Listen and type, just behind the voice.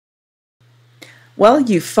Well,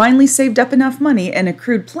 you've finally saved up enough money and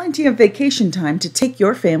accrued plenty of vacation time to take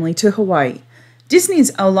your family to Hawaii.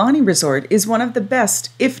 Disney's Aulani Resort is one of the best,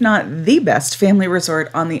 if not the best, family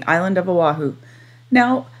resort on the island of Oahu.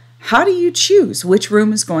 Now, how do you choose which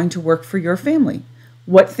room is going to work for your family?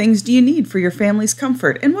 What things do you need for your family's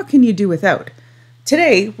comfort, and what can you do without?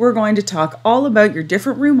 Today, we're going to talk all about your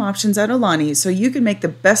different room options at Aulani so you can make the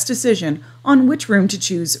best decision on which room to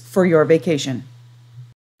choose for your vacation.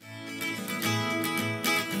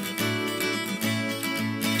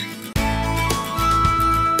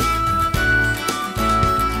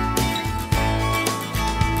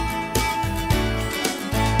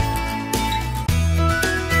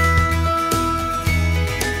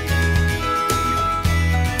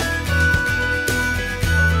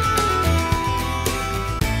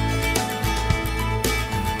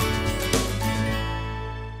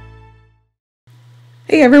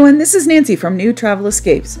 Hey everyone, this is Nancy from New Travel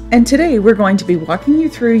Escapes, and today we're going to be walking you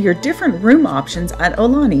through your different room options at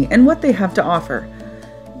Aulani and what they have to offer.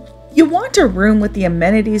 You want a room with the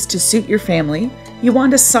amenities to suit your family. You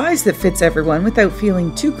want a size that fits everyone without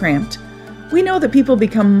feeling too cramped. We know that people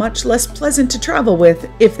become much less pleasant to travel with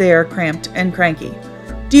if they are cramped and cranky.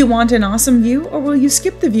 Do you want an awesome view, or will you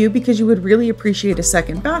skip the view because you would really appreciate a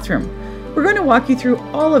second bathroom? We're going to walk you through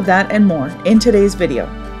all of that and more in today's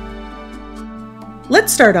video.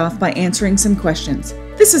 Let's start off by answering some questions.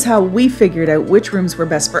 This is how we figured out which rooms were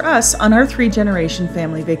best for us on our 3-generation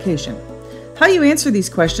family vacation. How you answer these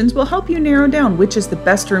questions will help you narrow down which is the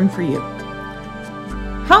best room for you.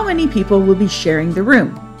 How many people will be sharing the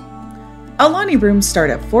room? Aulani rooms start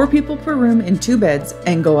at 4 people per room in 2 beds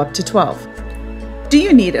and go up to 12. Do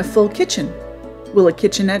you need a full kitchen? Will a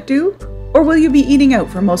kitchenette do? Or will you be eating out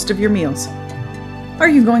for most of your meals? Are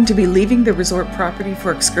you going to be leaving the resort property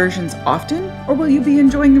for excursions often, or will you be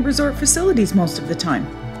enjoying the resort facilities most of the time?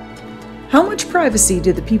 How much privacy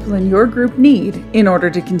do the people in your group need in order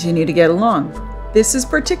to continue to get along? This is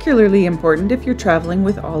particularly important if you're traveling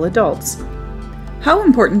with all adults. How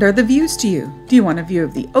important are the views to you? Do you want a view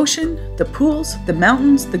of the ocean, the pools, the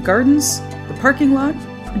mountains, the gardens, the parking lot?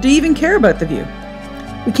 Or do you even care about the view?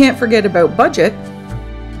 We can't forget about budget.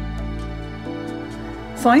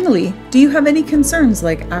 Finally, do you have any concerns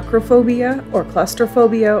like acrophobia or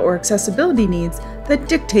claustrophobia or accessibility needs that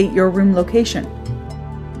dictate your room location?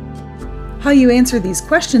 How you answer these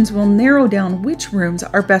questions will narrow down which rooms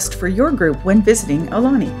are best for your group when visiting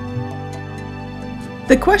Aulani.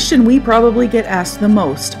 The question we probably get asked the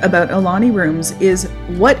most about Aulani rooms is,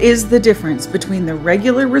 what is the difference between the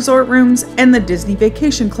regular resort rooms and the Disney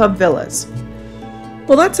Vacation Club villas?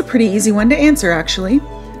 Well, that's a pretty easy one to answer actually.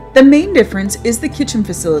 The main difference is the kitchen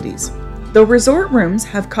facilities. The resort rooms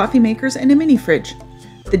have coffee makers and a mini fridge.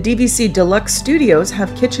 The DVC Deluxe Studios have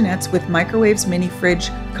kitchenettes with microwaves, mini fridge,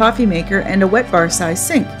 coffee maker, and a wet bar size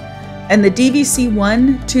sink. And the DVC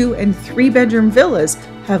 1, 2, and 3 bedroom villas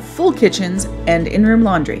have full kitchens and in-room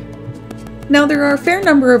laundry. Now there are a fair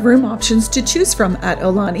number of room options to choose from at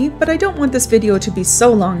Aulani, but I don't want this video to be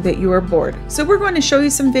so long that you are bored. So we're going to show you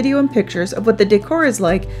some video and pictures of what the decor is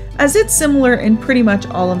like, as it's similar in pretty much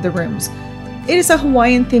all of the rooms. It is a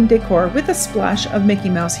Hawaiian themed decor with a splash of Mickey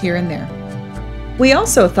Mouse here and there. We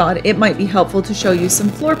also thought it might be helpful to show you some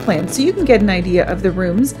floor plans so you can get an idea of the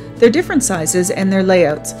rooms, their different sizes, and their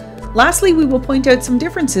layouts. Lastly, we will point out some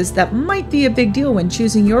differences that might be a big deal when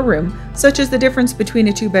choosing your room, such as the difference between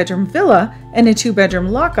a 2-bedroom villa and a 2-bedroom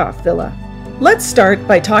lock-off villa. Let's start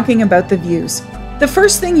by talking about the views. The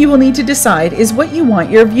first thing you will need to decide is what you want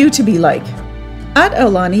your view to be like. At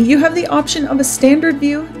Aulani, you have the option of a standard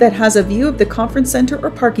view that has a view of the conference center or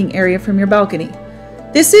parking area from your balcony.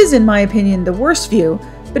 This is, in my opinion, the worst view,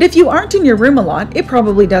 but if you aren't in your room a lot, it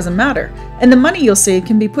probably doesn't matter, and the money you'll save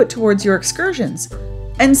can be put towards your excursions.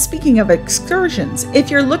 And speaking of excursions,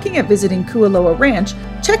 if you're looking at visiting Kualoa Ranch,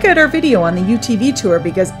 check out our video on the UTV tour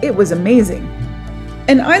because it was amazing.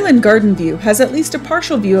 An island garden view has at least a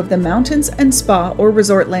partial view of the mountains and spa or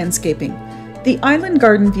resort landscaping. The island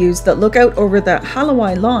garden views that look out over the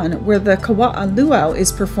Halawai lawn where the Kawa'a Luau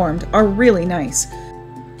is performed are really nice.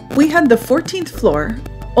 We had the 14th floor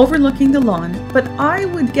overlooking the lawn, but I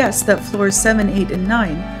would guess that floors 7, 8, and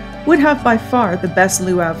 9 would have by far the best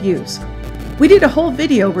luau views. We did a whole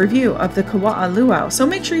video review of the Kawa'a Luau, so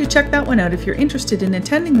make sure you check that one out if you're interested in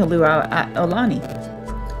attending the luau at Aulani.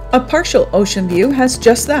 A partial ocean view has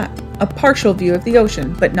just that, a partial view of the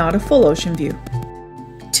ocean, but not a full ocean view.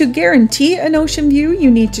 To guarantee an ocean view,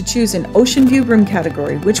 you need to choose an ocean view room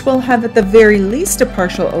category, which will have at the very least a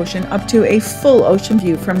partial ocean up to a full ocean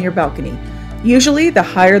view from your balcony. Usually, the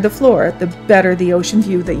higher the floor, the better the ocean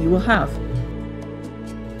view that you will have.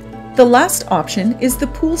 The last option is the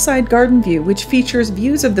poolside garden view, which features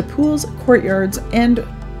views of the pools, courtyards, and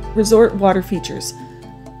resort water features.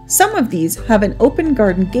 Some of these have an open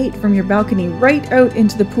garden gate from your balcony right out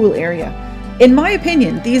into the pool area. In my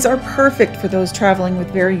opinion, these are perfect for those traveling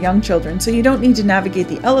with very young children, so you don't need to navigate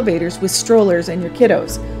the elevators with strollers and your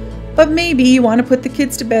kiddos. But maybe you want to put the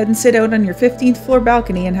kids to bed and sit out on your 15th floor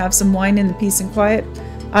balcony and have some wine in the peace and quiet.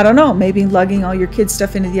 I don't know, maybe lugging all your kids'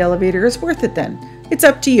 stuff into the elevator is worth it then. It's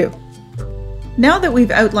up to you. Now that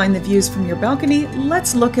we've outlined the views from your balcony,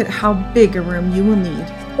 let's look at how big a room you will need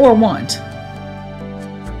or want.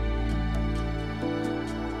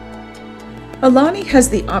 Aulani has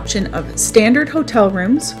the option of standard hotel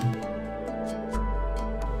rooms,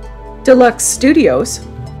 deluxe studios,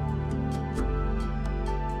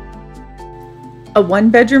 a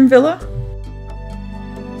one-bedroom villa,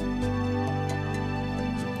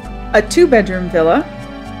 a two-bedroom villa,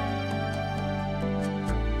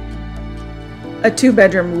 a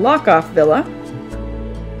two-bedroom lock-off villa,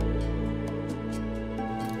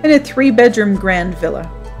 and a three-bedroom grand villa.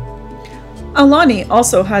 Aulani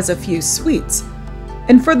also has a few suites,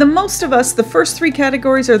 and for the most of us, the first three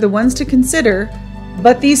categories are the ones to consider,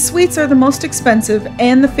 but these suites are the most expensive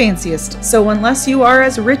and the fanciest, so unless you are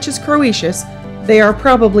as rich as Croetius, they are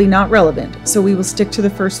probably not relevant, so we will stick to the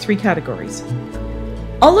first three categories.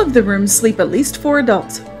 All of the rooms sleep at least 4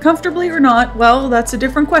 adults. Comfortably or not, well, that's a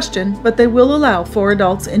different question, but they will allow 4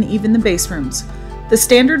 adults in even the base rooms. The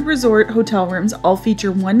standard resort hotel rooms all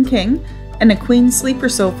feature 1 king, and a queen sleeper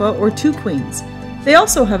sofa or 2 queens. They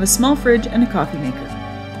also have a small fridge and a coffee maker.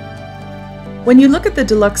 When you look at the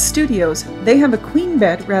deluxe studios, they have a queen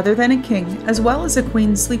bed rather than a king, as well as a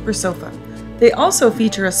queen sleeper sofa. They also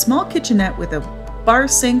feature a small kitchenette with a bar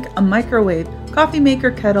sink, a microwave, coffee maker,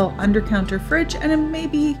 kettle, under-counter fridge, and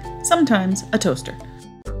maybe, sometimes, a toaster.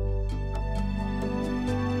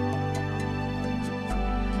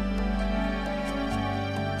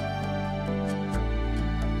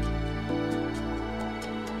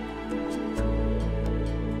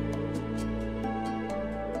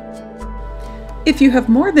 If you have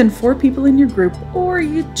more than 4 people in your group, or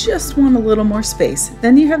you just want a little more space,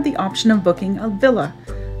 then you have the option of booking a villa.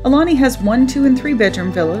 Aulani has 1, 2, and 3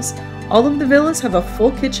 bedroom villas. All of the villas have a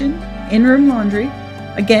full kitchen, in-room laundry.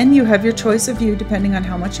 Again, you have your choice of view depending on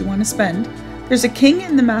how much you want to spend. There's a king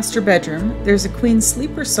in the master bedroom, there's a queen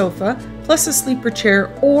sleeper sofa, plus a sleeper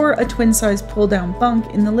chair or a twin-size pull-down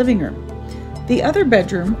bunk in the living room. The other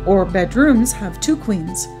bedroom, or bedrooms, have 2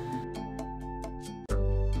 queens.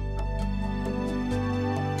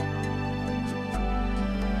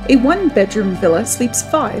 A 1-bedroom villa sleeps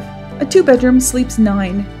 5, a 2-bedroom sleeps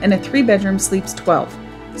 9, and a 3-bedroom sleeps 12.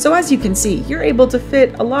 So as you can see, you're able to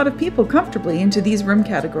fit a lot of people comfortably into these room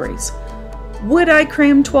categories. Would I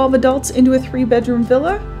cram 12 adults into a 3-bedroom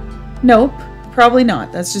villa? Nope, probably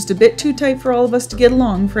not. That's just a bit too tight for all of us to get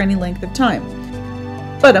along for any length of time.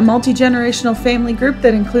 But a multi-generational family group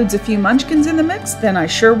that includes a few munchkins in the mix, then I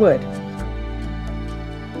sure would.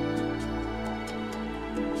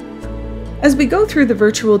 As we go through the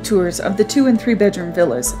virtual tours of the 2- and 3-bedroom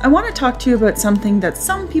villas, I want to talk to you about something that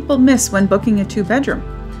some people miss when booking a 2-bedroom.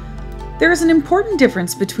 There is an important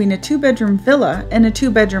difference between a 2-bedroom villa and a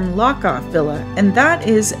 2-bedroom lock-off villa, and that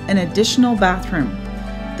is an additional bathroom.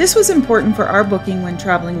 This was important for our booking when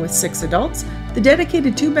traveling with 6 adults. The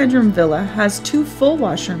dedicated 2-bedroom villa has 2 full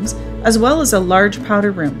washrooms, as well as a large powder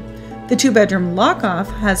room. The 2-bedroom lock-off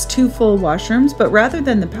has 2 full washrooms, but rather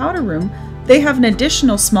than the powder room, they have an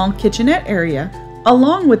additional small kitchenette area,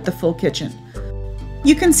 along with the full kitchen.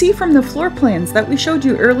 You can see from the floor plans that we showed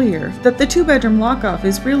you earlier that the 2-bedroom lock-off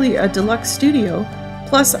is really a deluxe studio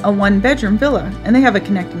plus a 1-bedroom villa, and they have a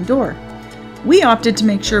connecting door. We opted to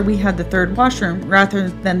make sure we had the 3rd washroom rather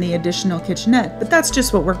than the additional kitchenette, but that's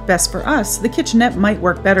just what worked best for us. The kitchenette might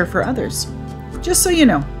work better for others. Just so you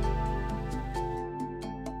know.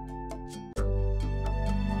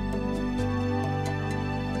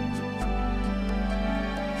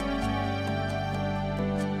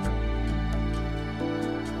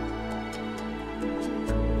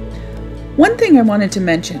 One thing I wanted to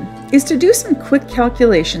mention is to do some quick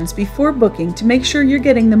calculations before booking to make sure you're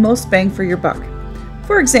getting the most bang for your buck.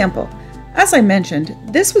 For example, as I mentioned,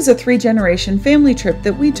 this was a 3-generation family trip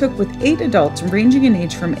that we took with 8 adults ranging in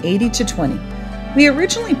age from 80 to 20. We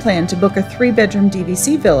originally planned to book a 3-bedroom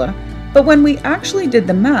DVC villa, but when we actually did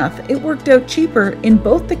the math, it worked out cheaper in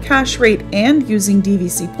both the cash rate and using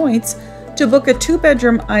DVC points to book a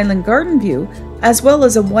 2-bedroom island garden view as well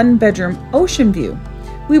as a 1-bedroom ocean view.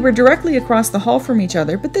 We were directly across the hall from each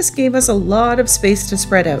other, but this gave us a lot of space to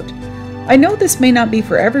spread out. I know this may not be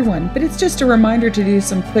for everyone, but it's just a reminder to do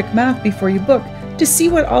some quick math before you book to see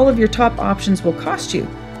what all of your top options will cost you.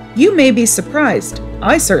 You may be surprised.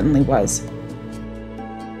 I certainly was.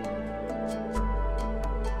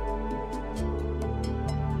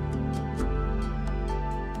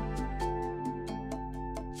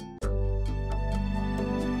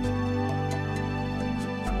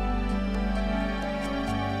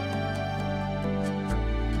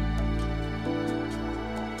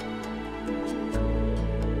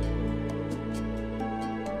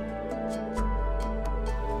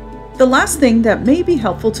 The last thing that may be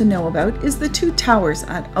helpful to know about is the 2 towers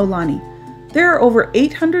at Aulani. There are over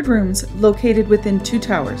 800 rooms located within 2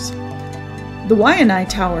 towers, the Waianae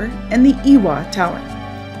Tower and the Iwa Tower.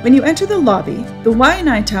 When you enter the lobby, the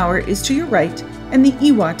Waianae Tower is to your right and the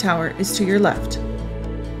Iwa Tower is to your left.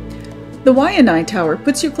 The Waianae Tower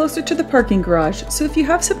puts you closer to the parking garage, so if you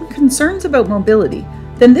have some concerns about mobility,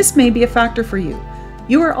 then this may be a factor for you.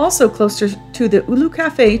 You are also closer to the Ulu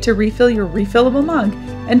Cafe to refill your refillable mug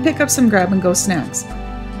and pick up some grab-and-go snacks.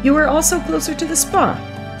 You are also closer to the spa.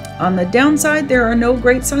 On the downside, there are no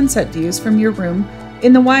great sunset views from your room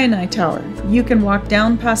in the Waianae Tower. You can walk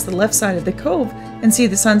down past the left side of the cove and see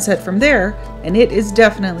the sunset from there, and it is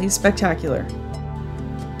definitely spectacular.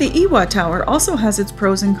 The Iwa Tower also has its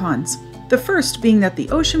pros and cons. The first being that the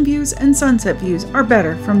ocean views and sunset views are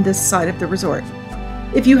better from this side of the resort.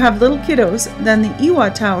 If you have little kiddos, then the Iwa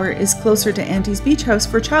Tower is closer to Auntie's Beach House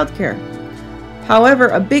for childcare. However,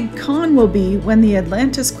 a big con will be when the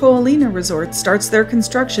Atlantis Ko'olina Resort starts their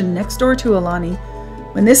construction next door to Aulani.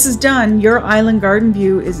 When this is done, your island garden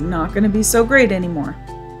view is not going to be so great anymore.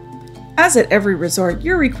 As at every resort,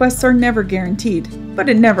 your requests are never guaranteed, but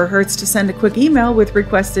it never hurts to send a quick email with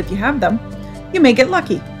requests if you have them. You may get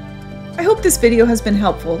lucky. I hope this video has been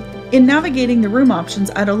helpful in navigating the room options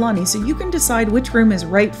at Aulani so you can decide which room is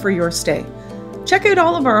right for your stay. Check out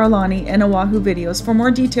all of our Aulani and Oahu videos for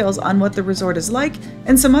more details on what the resort is like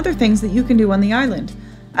and some other things that you can do on the island.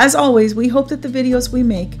 As always, we hope that the videos we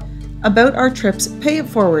make about our trips pay it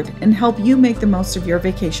forward and help you make the most of your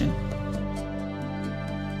vacation.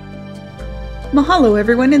 Mahalo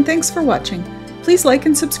everyone, and thanks for watching. Please like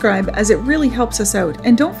and subscribe as it really helps us out,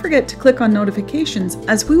 and don't forget to click on notifications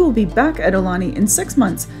as we will be back at Aulani in 6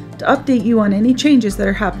 months to update you on any changes that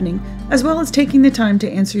are happening, as well as taking the time to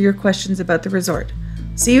answer your questions about the resort.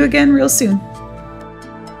 See you again real soon.